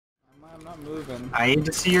I'm not moving. I need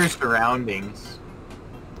to see your surroundings.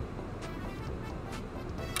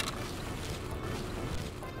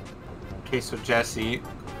 Okay, so Jesse,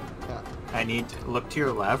 Yeah. I need to look to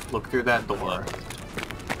your left, look through that door.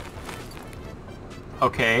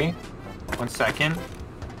 Okay, 1 second.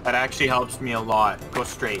 That actually helps me a lot. Go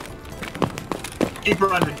straight. Keep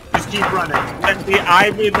running. Just keep running. I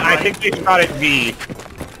think they shot at V.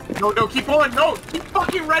 No, keep going. No, keep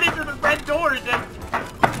fucking right into the red doors and...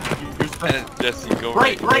 Jesse, go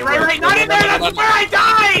Right. Not in there. That's where I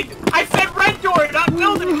died. I said red door, not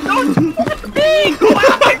building. No, me. Go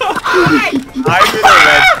outside. I'm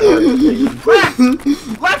in a red.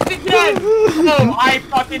 Left again. Oh, I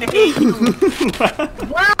fucking hate you.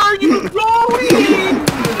 Where are you going?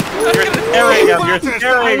 You're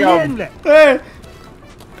scaring him. Hey,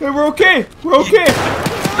 we're okay. We're okay.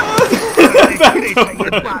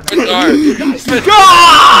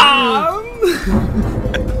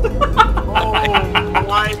 Oh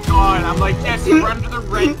my god, I'm like, Jesse, run to the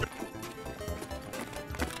red.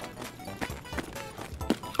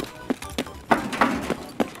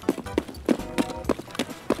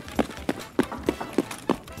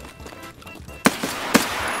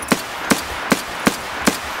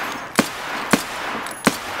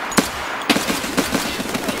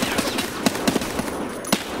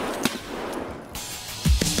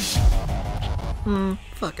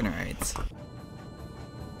 Fucking right.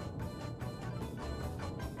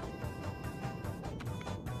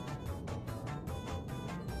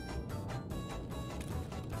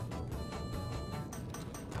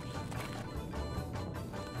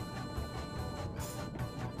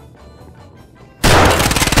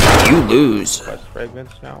 You lose. Press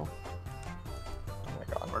fragments now. Oh my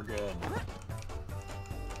god, we're good.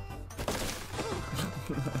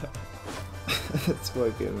 That's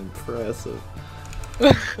fucking impressive. I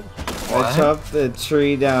chopped the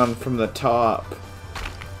tree down from the top.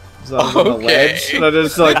 So I was on the ledge, and I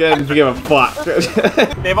just like didn't give a fuck.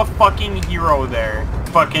 They have a fucking hero there.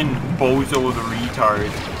 Fucking Bozo the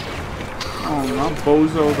retard. Oh, not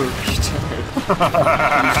Bozo the retard.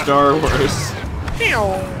 From Star Wars.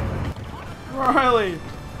 Riley!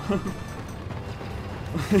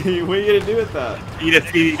 What are you gonna do with that? Need to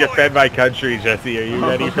see defend my country, Jesse. Are you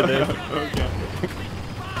ready for this? Okay.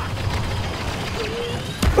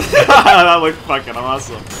 That looked fucking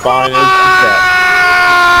awesome. Fine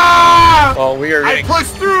Oh, we are I getting...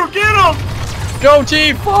 pushed through, get him! Go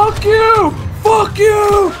team! Fuck you! Fuck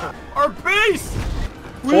you! Our base!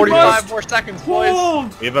 45 more seconds, boys.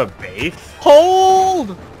 Hold! We have a base?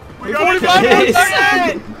 Hold! We got 45 more base.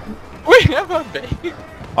 seconds! We have a base.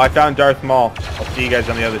 Oh, I found Darth Maul. I'll see you guys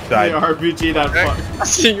on the other The side. RPG that fuck.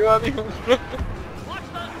 See you on the other.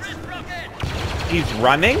 He's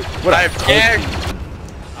running? What I have tagged.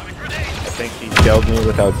 I think he killed me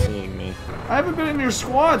without seeing me. I haven't been in your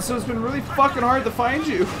squad, so it's been really fucking hard to find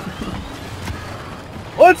you.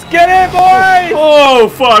 Let's get it, boys! Oh,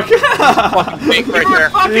 fuck! Pink right there.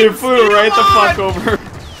 You flew right the fuck over.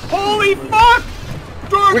 Holy fuck!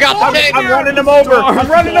 Darth We got Maul the is tank. I'm here! running him over! I'm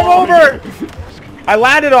running him over! I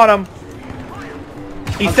landed on him!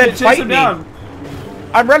 He said Chase fight him me! down.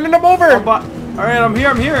 I'm running him over! Alright, I'm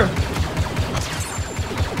here.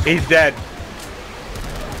 He's dead.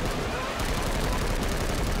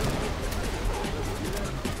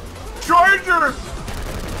 Charger!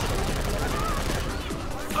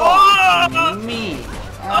 Oh! Me.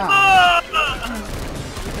 Ah!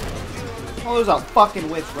 Oh, there's a fucking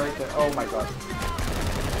witch right there. Oh my god.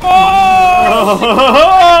 Oh!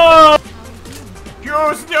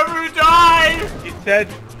 Heroes never die! He said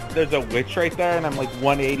there's a witch right there, and I'm like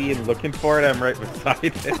 180 and looking for it. I'm right beside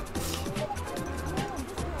it.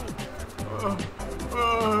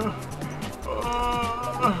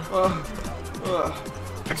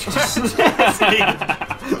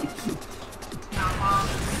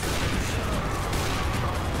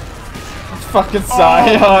 Fucking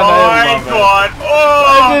Zion. Oh I my love god! it. Oh!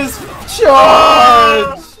 I just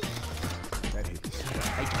charged.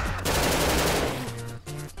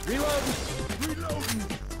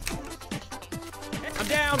 I'm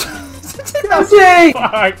down.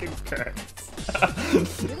 Fucking Christ.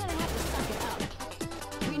 You're gonna have to suck it up.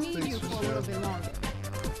 We need you for a little bit longer.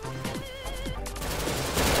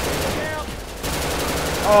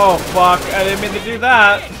 Oh fuck! I didn't mean to do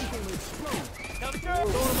that.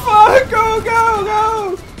 Fuck! Go!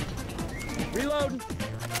 Reload.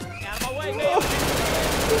 Out of my way, man.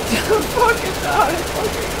 Fucking die!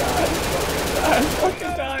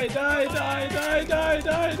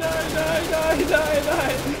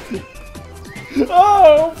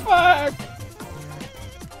 Oh fuck!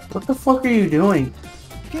 What the fuck are you doing?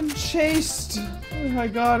 Getting chased. Oh, I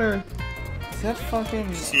got her. Is that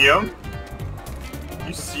fucking... See him?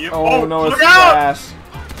 You see him? Oh, no, it's look out! Crash.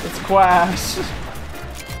 It's Quash.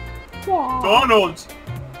 Donald!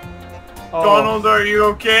 Oh. Donald, are you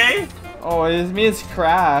okay? Oh, it means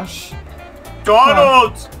Crash.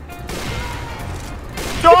 Donald!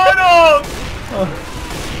 Donald!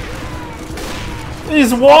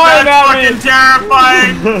 He's whining That's at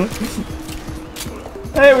fucking me! terrifying!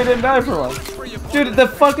 Hey, we didn't die for once. Dude, the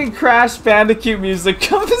fucking Crash Bandicoot music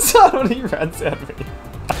comes out when he runs at me.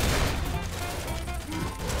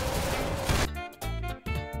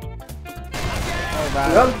 Oh,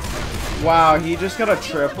 man. Wow, he just got a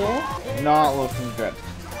triple? Not looking good.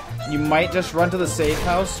 You might just run to the safe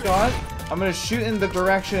house, Scott. I'm gonna shoot in the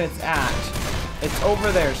direction it's at. It's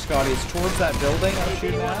over there, Scotty. It's towards that building I'm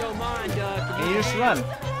shooting at. And you just run.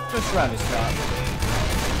 Just run, Scott.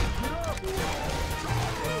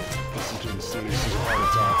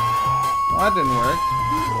 Well, that didn't work.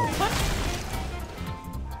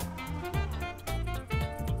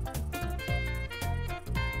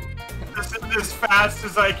 This is as fast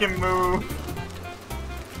as I can move.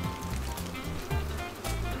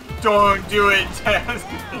 Don't do it, Tess.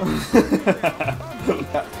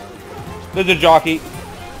 There's a jockey.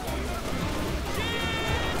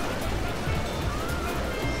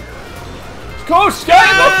 Go,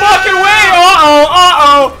 Scott, the fucking way!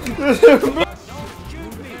 Uh-oh!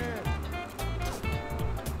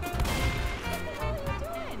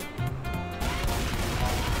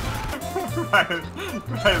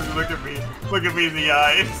 Ryan, look at me. Look at me in the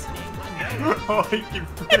eyes. Oh, I keep...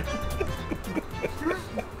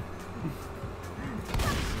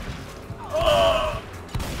 Oh.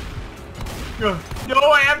 No,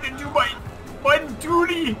 I have to do my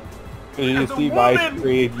duty. Did you As a see my woman.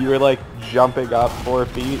 screen? You were like jumping up 4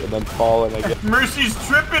 feet and then falling again. Mercy's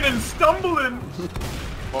tripping and stumbling.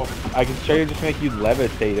 Well, I can try to just make you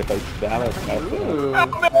levitate if I spam it. Ooh.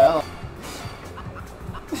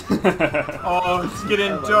 Oh, it's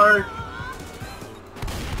getting dark.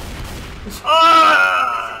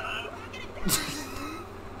 Ah!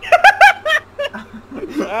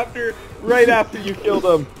 Right after you killed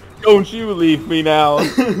him. Don't you leave me now.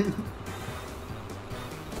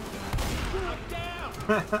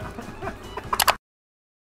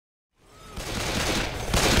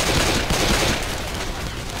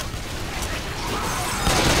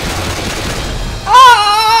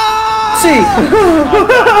 See!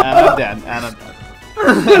 And I'm dead. And I'm dead.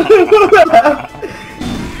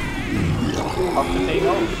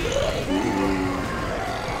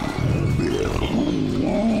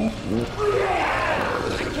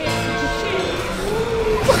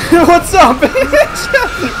 What's up, bitch?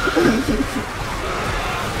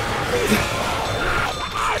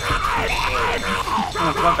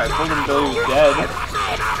 Oh fuck, I told him Billy was dead.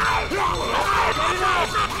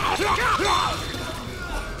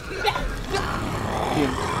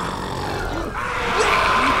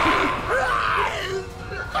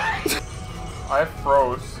 I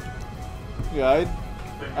froze. Yeah,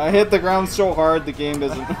 I hit the ground so hard the game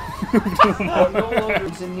doesn't.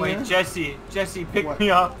 Wait, Jesse, pick What? me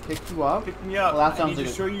up. Pick you up? Pick me up. Well, that I sounds need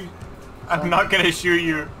like to a- show you. I'm not gonna shoot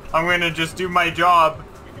you. I'm gonna just do my job.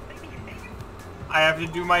 I have to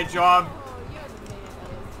do my job.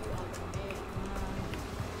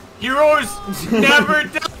 Heroes never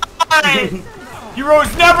die!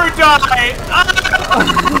 Heroes never die!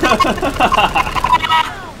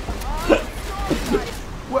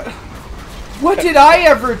 What did I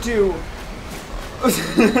ever do?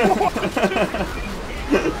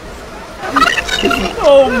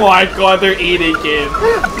 Oh my god, they're eating kids.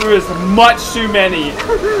 There is much too many.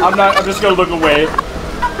 I'm just gonna look away.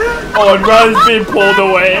 Oh, and Ron's being pulled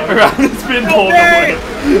away. Ron's being pulled away.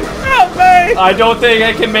 Help me! I don't think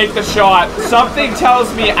I can make the shot. Something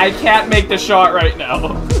tells me I can't make the shot right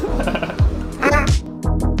now.